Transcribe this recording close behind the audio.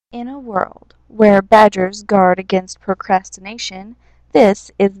In a world where badgers guard against procrastination, this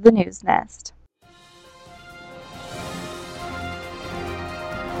is the News Nest.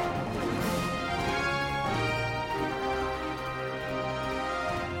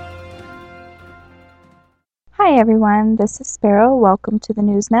 Hi everyone, this is Sparrow. Welcome to the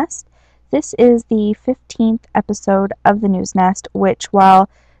News Nest. This is the 15th episode of the News Nest, which, while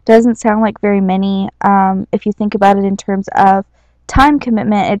doesn't sound like very many, if you think about it in terms of time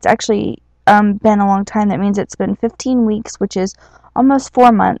commitment, it's actually been a long time. That means it's been 15 weeks, which is almost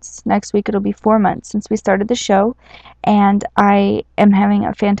 4 months. Next week it'll be 4 months since we started the show, and I am having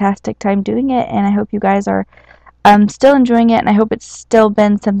a fantastic time doing it, and I hope you guys are still enjoying it, and I hope it's still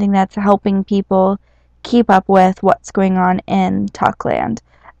been something that's helping people keep up with what's going on in Talkland.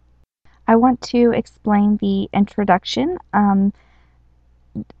 I want to explain the introduction.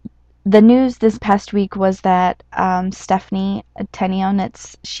 The news this past week was that Stephanie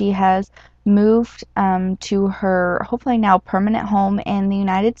Tenionitz, she has moved to her hopefully now permanent home in the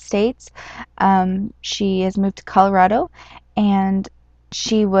United States. She has moved to Colorado, and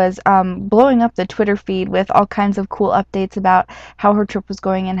she was blowing up the Twitter feed with all kinds of cool updates about how her trip was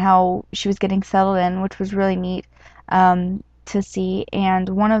going and how she was getting settled in, which was really neat to see. And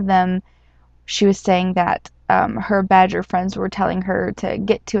one of them, she was saying that her badger friends were telling her to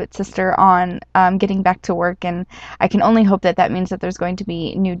get to it, sister, on getting back to work, and I can only hope that that means that there's going to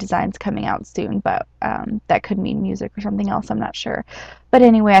be new designs coming out soon, but that could mean music or something else, I'm not sure. But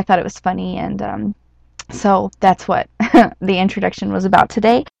anyway, I thought it was funny, and so that's what the introduction was about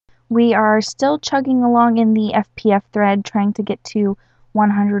today. We are still chugging along in the FPF thread, trying to get to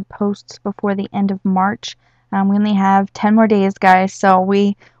 100 posts before the end of March. We only have 10 more days, guys, so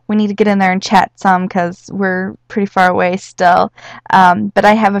we need to get in there and chat some because we're pretty far away still. But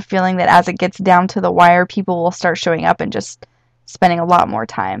I have a feeling that as it gets down to the wire, people will start showing up and just spending a lot more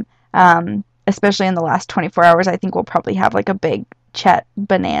time. Especially in the last 24 hours, I think we'll probably have like a big chat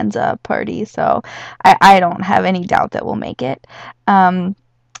bonanza party, so I don't have any doubt that we'll make it.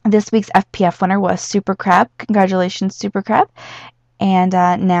 This week's FPF winner was Super Crab. Congratulations, Super Crab. And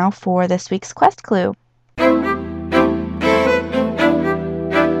now for this week's quest clue.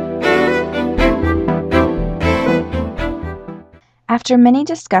 After many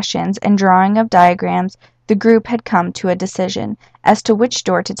discussions and drawing of diagrams, the group had come to a decision as to which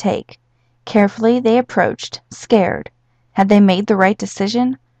door to take. Carefully they approached, scared. Had they made the right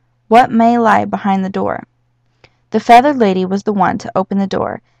decision? What may lie behind the door? The feathered lady was the one to open the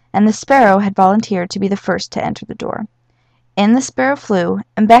door, and the sparrow had volunteered to be the first to enter the door. In the sparrow flew,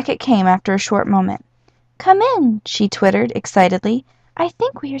 and back it came after a short moment. "Come in," she twittered excitedly. "I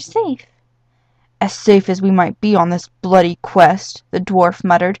think we are safe." "As safe as we might be on this bloody quest," the dwarf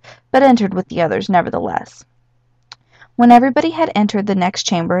muttered, but entered with the others nevertheless. When everybody had entered the next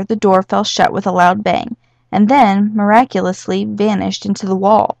chamber, the door fell shut with a loud bang, and then, miraculously, vanished into the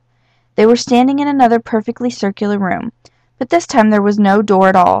wall. They were standing in another perfectly circular room, but this time there was no door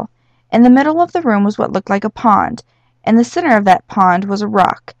at all. In the middle of the room was what looked like a pond. In the center of that pond was a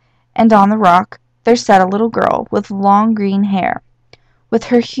rock, and on the rock there sat a little girl with long green hair. With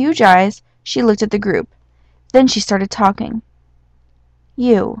her huge eyes, she looked at the group. Then she started talking.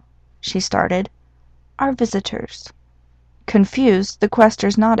 "You," she started, "are visitors." Confused, the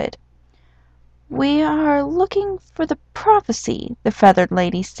questers nodded. "We are looking for the prophecy," the feathered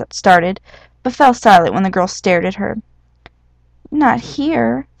lady started, but fell silent when the girl stared at her. "Not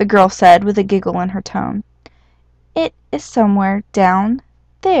here," the girl said, with a giggle in her tone. "It is somewhere down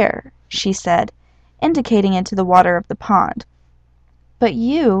there," she said, indicating into the water of the pond. "But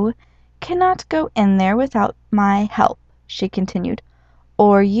you cannot go in there without my help," she continued,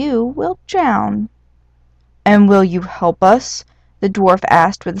 "or you will drown." "And will you help us?" the dwarf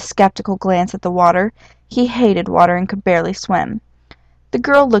asked with a skeptical glance at the water. He hated water and could barely swim. The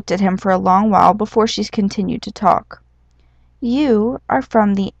girl looked at him for a long while before she continued to talk. "You are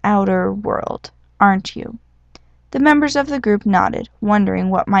from the outer world, aren't you?" The members of the group nodded, wondering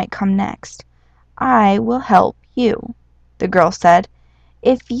what might come next. "I will help you," the girl said,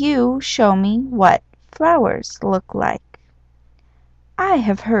 "if you show me what flowers look like. I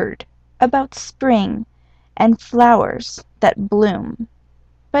have heard about spring and flowers that bloom,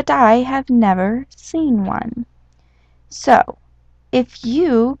 but I have never seen one. So, if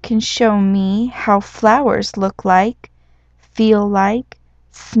you can show me how flowers look like, feel like,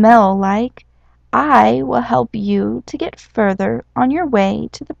 smell like, I will help you to get further on your way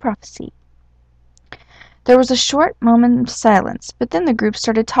to the prophecy." There was a short moment of silence, but then the group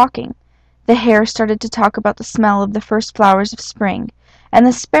started talking. The hare started to talk about the smell of the first flowers of spring, and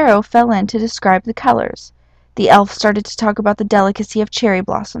the sparrow fell in to describe the colors. The elf started to talk about the delicacy of cherry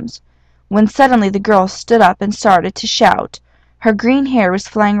blossoms, when suddenly the girl stood up and started to shout. Her green hair was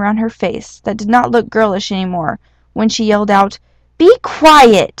flying around her face, that did not look girlish any more, when she yelled out, "Be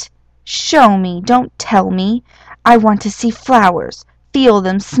quiet! Show me, don't tell me. I want to see flowers, feel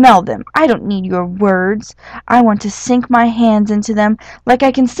them, smell them. I don't need your words. I want to sink my hands into them like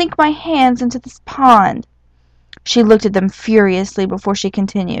I can sink my hands into this pond." She looked at them furiously before she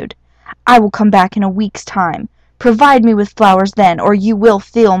continued. "I will come back in a week's time. Provide me with flowers then, or you will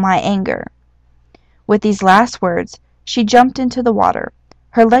feel my anger." With these last words, she jumped into the water.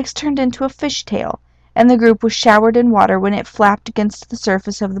 Her legs turned into a fish tail, and the group was showered in water when it flapped against the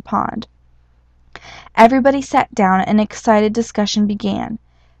surface of the pond. Everybody sat down and an excited discussion began.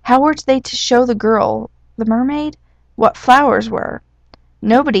 How were they to show the girl, the mermaid, what flowers were?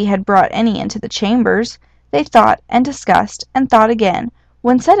 Nobody had brought any into the chambers. They thought and discussed and thought again,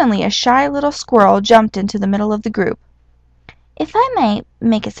 when suddenly a shy little squirrel jumped into the middle of the group. "If I might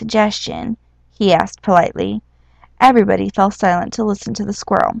make a suggestion," he asked politely. Everybody fell silent to listen to the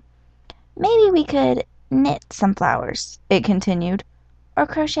squirrel. "Maybe we could knit some flowers," it continued, "or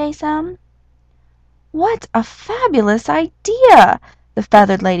crochet some." "What a fabulous idea!" the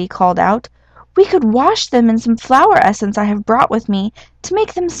feathered lady called out. "We could wash them in some flower essence I have brought with me to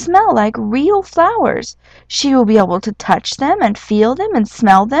make them smell like real flowers. She will be able to touch them and feel them and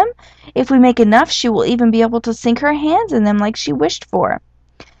smell them. If we make enough, she will even be able to sink her hands in them like she wished for."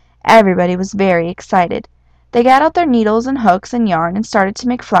 Everybody was very excited. They got out their needles and hooks and yarn and started to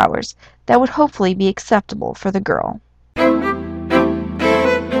make flowers that would hopefully be acceptable for the girl.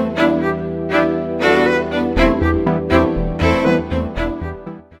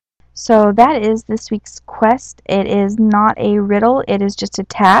 So that is this week's quest. It is not a riddle, it is just a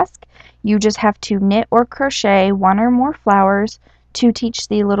task. You just have to knit or crochet one or more flowers to teach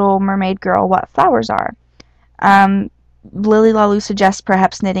the little mermaid girl what flowers are. Lily Lalu suggests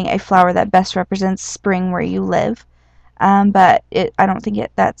perhaps knitting a flower that best represents spring where you live. But I don't think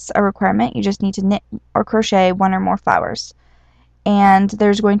that's a requirement. You just need to knit or crochet one or more flowers. And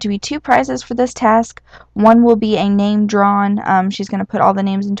there's going to be 2 prizes for this task. One will be a name drawn. She's going to put all the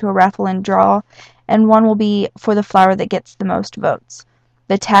names into a raffle and draw. And one will be for the flower that gets the most votes.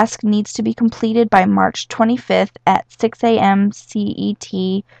 The task needs to be completed by March 25th at 6 a.m.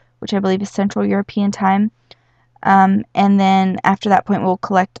 CET, which I believe is Central European Time. And then after that point, we'll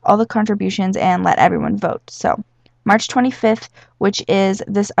collect all the contributions and let everyone vote. So March 25th, which is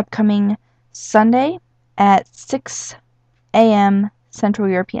this upcoming Sunday at 6 a.m. Central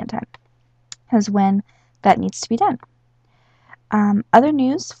European Time, is when that needs to be done. Other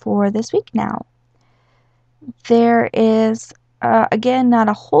news for this week now. There is, again, not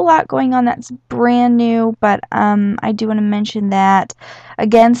a whole lot going on that's brand new, but I do want to mention that,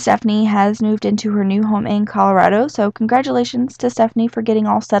 again, Stephanie has moved into her new home in Colorado, so congratulations to Stephanie for getting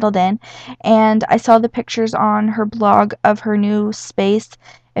all settled in. And I saw the pictures on her blog of her new space.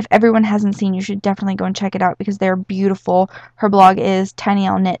 If everyone hasn't seen, you should definitely go and check it out because they're beautiful. Her blog is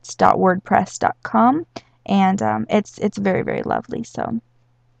tinylknits.wordpress.com, and it's very, very lovely. So,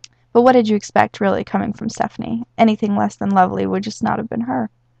 but what did you expect, really, coming from Stephanie? Anything less than lovely would just not have been her.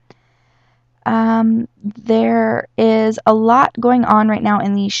 There is a lot going on right now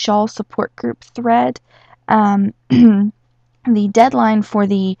in the shawl support group thread. The deadline for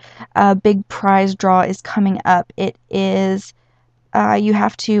the big prize draw is coming up. It is you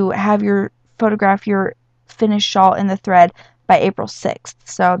have to have photograph your finished shawl in the thread by April 6th.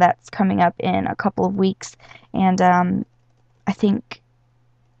 So that's coming up in a couple of weeks. And I think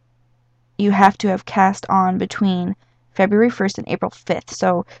you have to have cast on between February 1st and April 5th.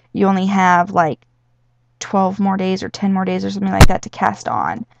 So you only have like 12 more days or 10 more days or something like that to cast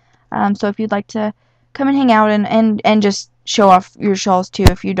on. So if you'd like to come and hang out and just show off your shawls too,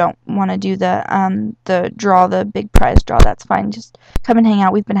 if you don't want to do the draw, the big prize draw, that's fine. Just come and hang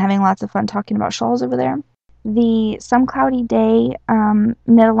out. We've been having lots of fun talking about shawls over there. The Some Cloudy Day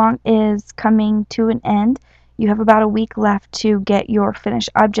knit along is coming to an end. You have about a week left to get your finished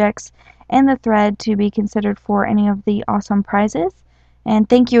objects and the thread to be considered for any of the awesome prizes. And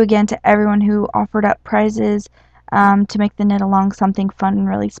thank you again to everyone who offered up prizes to make the knit along something fun and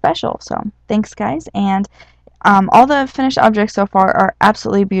really special. So thanks, guys. And all the finished objects so far are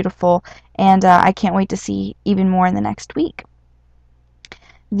absolutely beautiful, and I can't wait to see even more in the next week.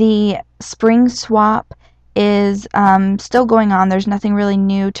 The spring swap is still going on. There's nothing really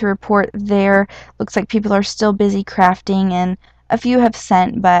new to report there. Looks like people are still busy crafting, and a few have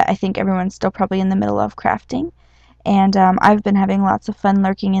sent, but I think everyone's still probably in the middle of crafting. And I've been having lots of fun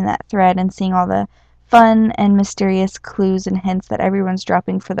lurking in that thread and seeing all the fun and mysterious clues and hints that everyone's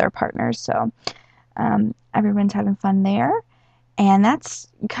dropping for their partners. So Everyone's having fun there. And that's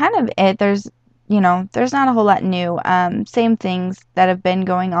kind of it. There's not a whole lot new. Same things that have been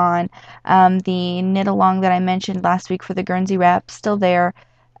going on. The knit along that I mentioned last week for the Guernsey wrap, still there.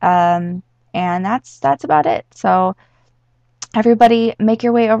 And that's about it. So everybody, make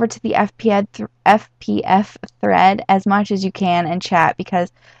your way over to the FPF thread as much as you can and chat,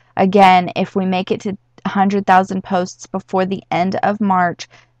 because, again, if we make it to 100,000 posts before the end of March,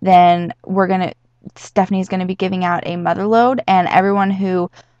 then Stephanie's going to be giving out a mother load, and everyone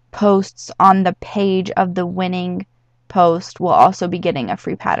who posts on the page of the winning post will also be getting a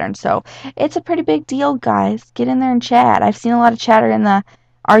free pattern. So it's a pretty big deal, guys. Get in there and chat. I've seen a lot of chatter in the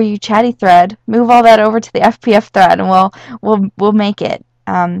Are You Chatty thread. Move all that over to the FPF thread, and we'll make it.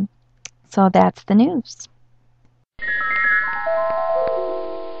 So that's the news.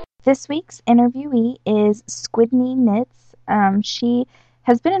 This week's interviewee is Squidney Knits. She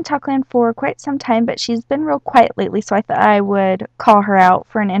has been in Talkland for quite some time, but she's been real quiet lately, so I thought I would call her out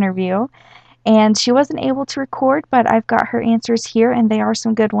for an interview. And she wasn't able to record, but I've got her answers here, and they are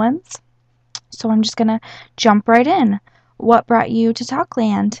some good ones. So I'm just going to jump right in. What brought you to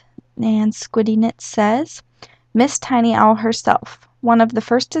Talkland? And Squiddy Knits says, Miss Tiny Owl herself. One of the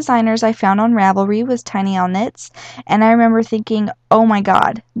first designers I found on Ravelry was Tiny Owl Knits, and I remember thinking, oh my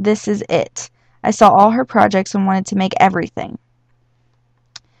god, this is it. I saw all her projects and wanted to make everything.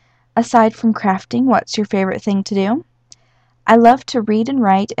 Aside from crafting, what's your favorite thing to do? I love to read and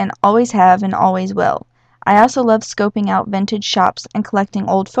write, and always have and always will. I also love scoping out vintage shops and collecting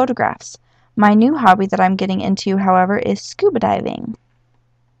old photographs. My new hobby that I'm getting into, however, is scuba diving.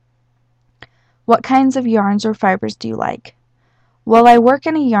 What kinds of yarns or fibers do you like? Well, I work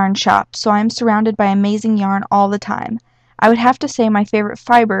in a yarn shop, so I'm surrounded by amazing yarn all the time. I would have to say my favorite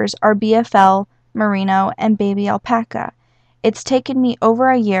fibers are BFL, merino, and baby alpaca. It's taken me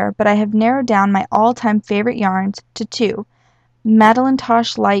over a year, but I have narrowed down my all-time favorite yarns to two: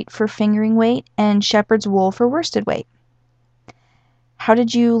 Madelinetosh Light for fingering weight and Shepherd's Wool for worsted weight. How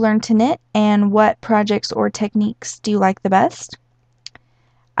did you learn to knit, and what projects or techniques do you like the best?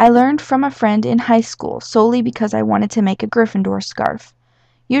 I learned from a friend in high school solely because I wanted to make a Gryffindor scarf.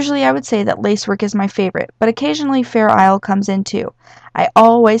 Usually I would say that lacework is my favorite, but occasionally Fair Isle comes in too. I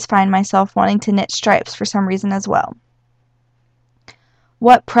always find myself wanting to knit stripes for some reason as well.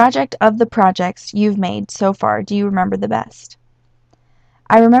 What project of the projects you've made so far do you remember the best?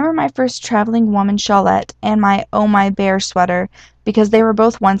 I remember my first traveling woman shawlette and my Oh My Bear sweater because they were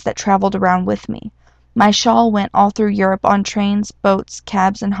both ones that traveled around with me. My shawl went all through Europe on trains, boats,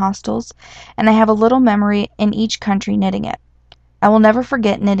 cabs, and hostels, and I have a little memory in each country knitting it. I will never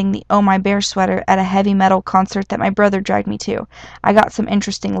forget knitting the Oh My Bear sweater at a heavy metal concert that my brother dragged me to. I got some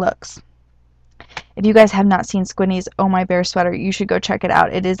interesting looks. If you guys have not seen Squidney's Oh My Bear sweater, you should go check it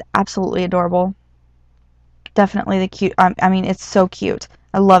out. It is absolutely adorable. Definitely the cute. It's so cute.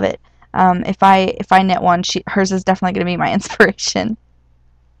 I love it. If I knit one, hers is definitely going to be my inspiration.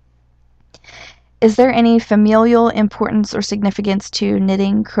 Is there any familial importance or significance to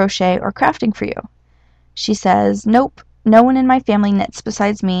knitting, crochet, or crafting for you? She says, nope, no one in my family knits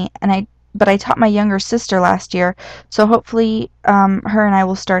besides me, but I taught my younger sister last year, so hopefully her and I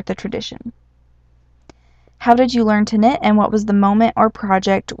will start the tradition. How did you learn to knit, and what was the moment or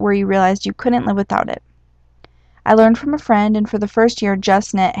project where you realized you couldn't live without it? I learned from a friend, and for the first year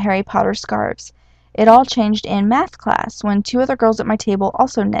just knit Harry Potter scarves. It all changed in math class when two other girls at my table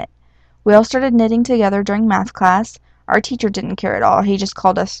also knit. We all started knitting together during math class. Our teacher didn't care at all. He just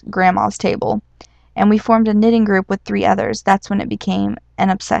called us Grandma's table. And we formed a knitting group with 3 others. That's when it became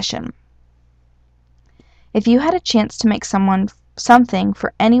an obsession. If you had a chance to make something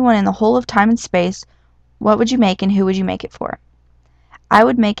for anyone in the whole of time and space, what would you make and who would you make it for? I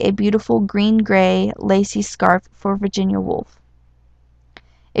would make a beautiful green-gray lacy scarf for Virginia Woolf.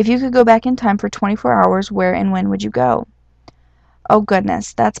 If you could go back in time for 24 hours, where and when would you go? Oh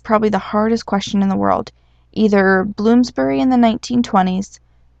goodness, that's probably the hardest question in the world. Either Bloomsbury in the 1920s,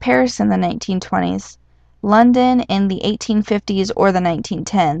 Paris in the 1920s, London in the 1850s or the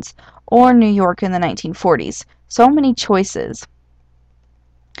 1910s, or New York in the 1940s. So many choices.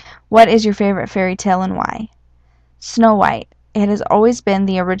 What is your favorite fairy tale and why? Snow White. It has always been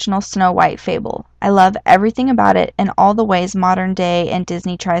the original Snow White fable. I love everything about it and all the ways modern day and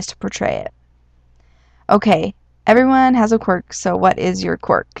Disney tries to portray it. Okay, everyone has a quirk, so what is your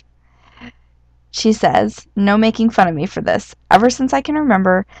quirk? She says, no making fun of me for this. Ever since I can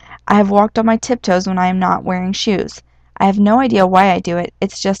remember, I have walked on my tiptoes when I am not wearing shoes. I have no idea why I do it.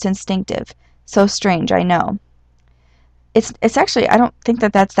 It's just instinctive. So strange, I know. It's actually, I don't think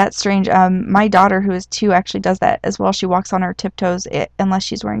that's that strange. My daughter, who is 2, actually does that as well. She walks on her tiptoes unless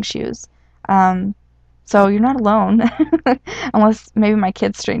she's wearing shoes. So you're not alone. Unless maybe my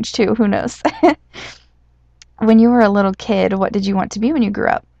kid's strange too. Who knows? When you were a little kid, what did you want to be when you grew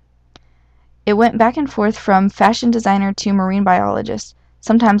up? It went back and forth from fashion designer to marine biologist.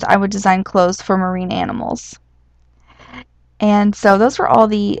 Sometimes I would design clothes for marine animals. And so those were all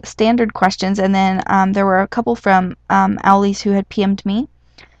the standard questions. And then there were a couple from Owlies who had PM'd me.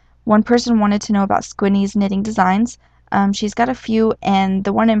 One person wanted to know about Squinny's knitting designs. She's got a few, and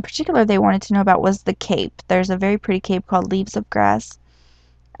the one in particular they wanted to know about was the cape. There's a very pretty cape called Leaves of Grass.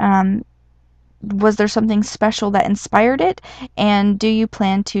 Was there something special that inspired it? And do you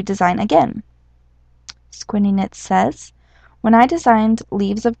plan to design again? Squinny Knits says, when I designed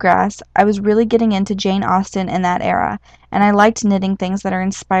Leaves of Grass, I was really getting into Jane Austen in that era, and I liked knitting things that are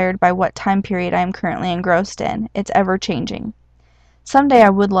inspired by what time period I am currently engrossed in. It's ever-changing. Someday I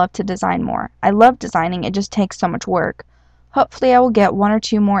would love to design more. I love designing, it just takes so much work. Hopefully I will get one or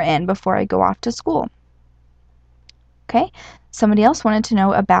two more in before I go off to school. Okay, somebody else wanted to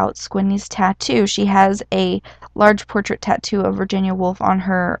know about Squinny's tattoo. She has a large portrait tattoo of Virginia Woolf on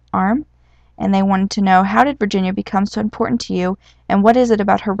her arm, and they wanted to know, how did Virginia become so important to you, and what is it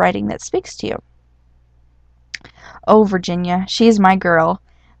about her writing that speaks to you? Oh, Virginia, she is my girl.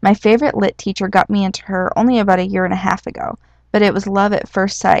 My favorite lit teacher got me into her only about a year and a half ago, but it was love at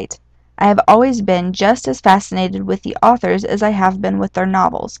first sight. I have always been just as fascinated with the authors as I have been with their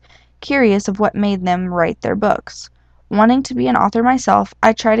novels, curious of what made them write their books. Wanting to be an author myself,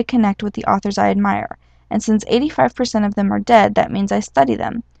 I try to connect with the authors I admire, and since 85% of them are dead, that means I study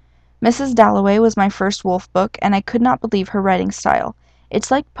them. Mrs. Dalloway was my first Woolf book, and I could not believe her writing style.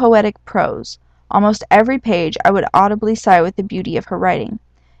 It's like poetic prose. Almost every page I would audibly sigh with the beauty of her writing.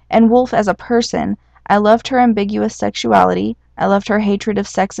 And Woolf as a person, I loved her ambiguous sexuality, I loved her hatred of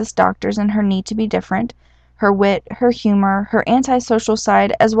sexist doctors and her need to be different, her wit, her humor, her antisocial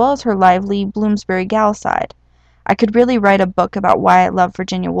side, as well as her lively Bloomsbury gal side. I could really write a book about why I love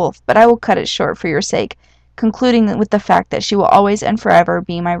Virginia Woolf, but I will cut it short for your sake, concluding with the fact that she will always and forever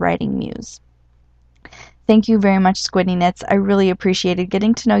be my writing muse. Thank you very much, Squiddy Knits. I really appreciated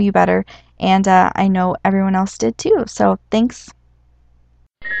getting to know you better, and I know everyone else did too, so thanks.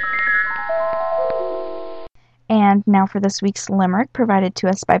 And now for this week's limerick provided to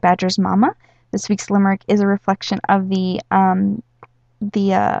us by Badger's Mama. This week's limerick is a reflection of the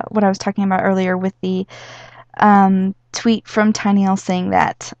what I was talking about earlier with the tweet from Tiny L saying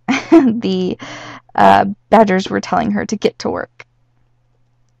that the badgers were telling her to get to work.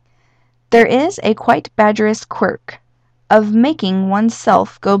 There is a quite badgerous quirk of making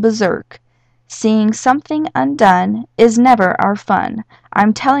oneself go berserk. Seeing something undone is never our fun.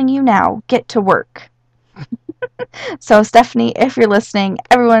 I'm telling you now, get to work. So, Stephanie, if you're listening,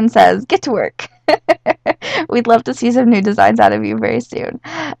 everyone says, get to work. We'd love to see some new designs out of you very soon.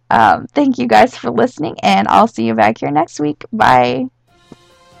 Thank you guys for listening, and I'll see you back here next week. Bye.